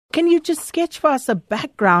Can you just sketch for us a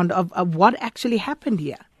background of what actually happened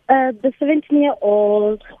here? The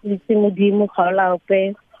 17-year-old Modimo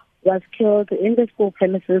Kgaolaupe was killed in the school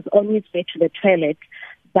premises on his way to the toilet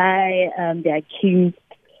by the accused,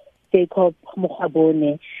 Jacob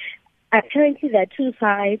Mokgwabone. Apparently, there are two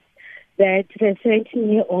sides that the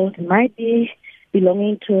 17-year-old might be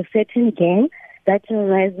belonging to a certain gang that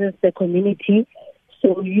terrorizes the community.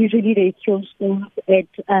 So usually they throw stones at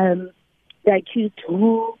the accused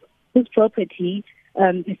whose property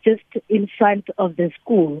is just in front of the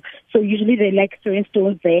school. So usually they like throwing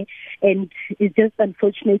stones there, and it's just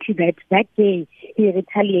unfortunately that day he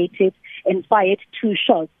retaliated and fired two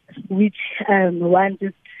shots, which one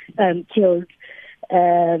just killed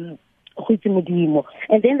Modimo.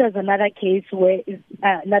 And then there's another case where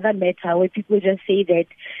another matter where people just say that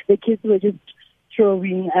the kids were just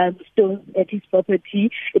throwing stones at his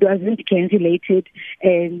property. It wasn't gang-related,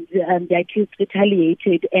 and the accused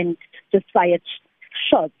retaliated and just fired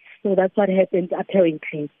shots. So that's what happened,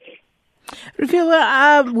 apparently.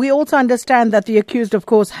 Refilwe, we also understand that the accused, of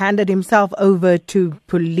course, handed himself over to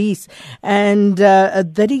police. And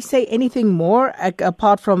did he say anything more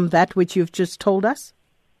apart from that which you've just told us?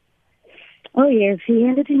 Oh, yes. He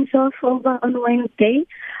handed himself over on Wednesday.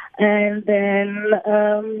 And then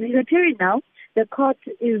he's appearing now. The court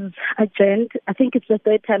is adjourned. I think it's the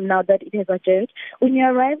third time now that it has adjourned. When you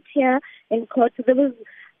arrived here in court, there was a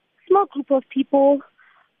small group of people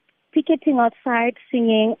picketing outside,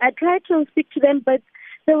 singing. I tried to speak to them, but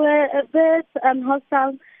they were a bit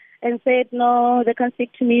hostile and said, no, they can't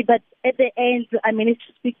speak to me. But at the end, I managed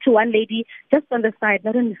to speak to one lady just on the side,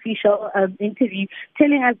 not an official interview,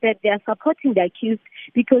 telling us that they are supporting the accused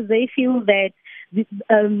because they feel that he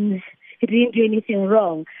didn't do anything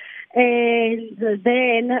wrong. And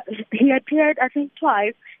then he appeared, I think,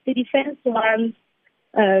 twice. The defense won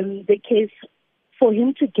the case for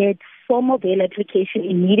him to get formal bail application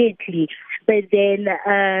immediately. But then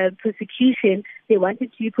prosecution, they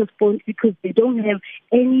wanted to be postponed because they don't have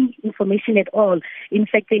any information at all. In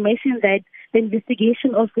fact, they mentioned that the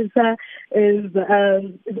investigation officer is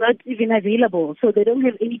not even available. So they don't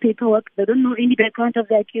have any paperwork. They don't know any background of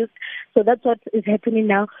the accused. So that's what is happening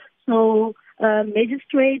now. So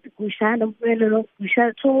Magistrate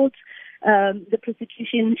Gusha told the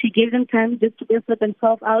prosecution, she gave them time just to sort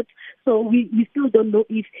themselves out. So we still don't know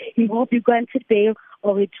if he will be granted bail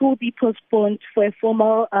or it will be postponed for a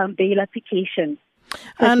formal bail application.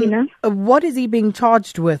 And what is he being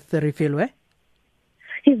charged with, Refilwe?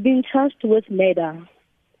 He's being charged with murder,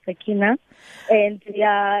 Sakina. And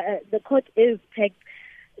the court is packed.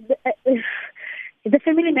 The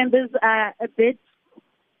family members are a bit,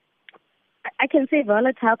 I can say,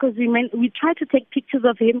 volatile, because we tried to take pictures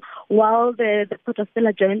of him while the court was still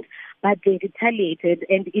adjourned, but they retaliated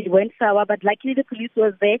and it went sour. But luckily the police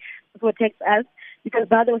was there to protect us, because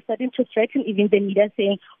now they were starting to threaten even the media,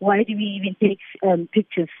 saying, why do we even take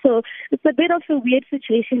pictures? So it's a bit of a weird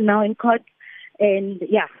situation now in court, and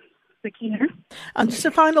Sakina. And just a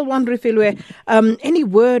final one, Refilwe. Any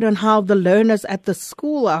word on how the learners at the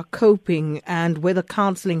school are coping and whether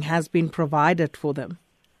counselling has been provided for them?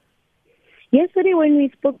 Yesterday, when we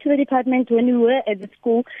spoke to the department, when we were at the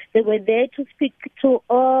school, they were there to speak to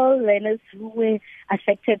all learners who were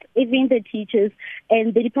affected, even the teachers.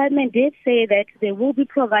 And the department did say that they will be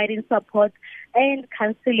providing support and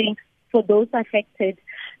counseling for those affected.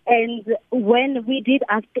 And when we did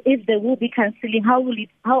ask if there will be counseling, how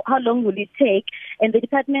long will it take? And the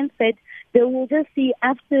department said they will just see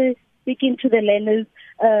after speaking to the learners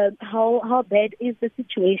how bad is the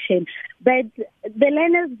situation. But the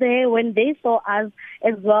learners there, when they saw us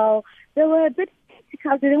as well, they were a bit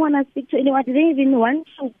skeptical. They didn't want to speak to anyone. They didn't even want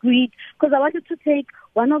to greet, because I wanted to take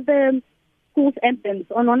one of the school's emblems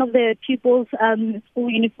on one of the pupils' school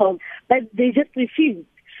uniform, but they just refused.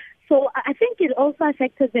 So I think it also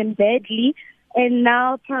affected them badly. And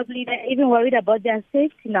now probably they're even worried about their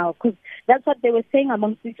safety now, because that's what they were saying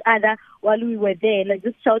amongst each other while we were there. Like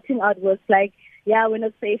just shouting out was like, yeah, we're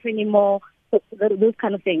not safe anymore. So those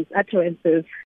kind of things, utterances.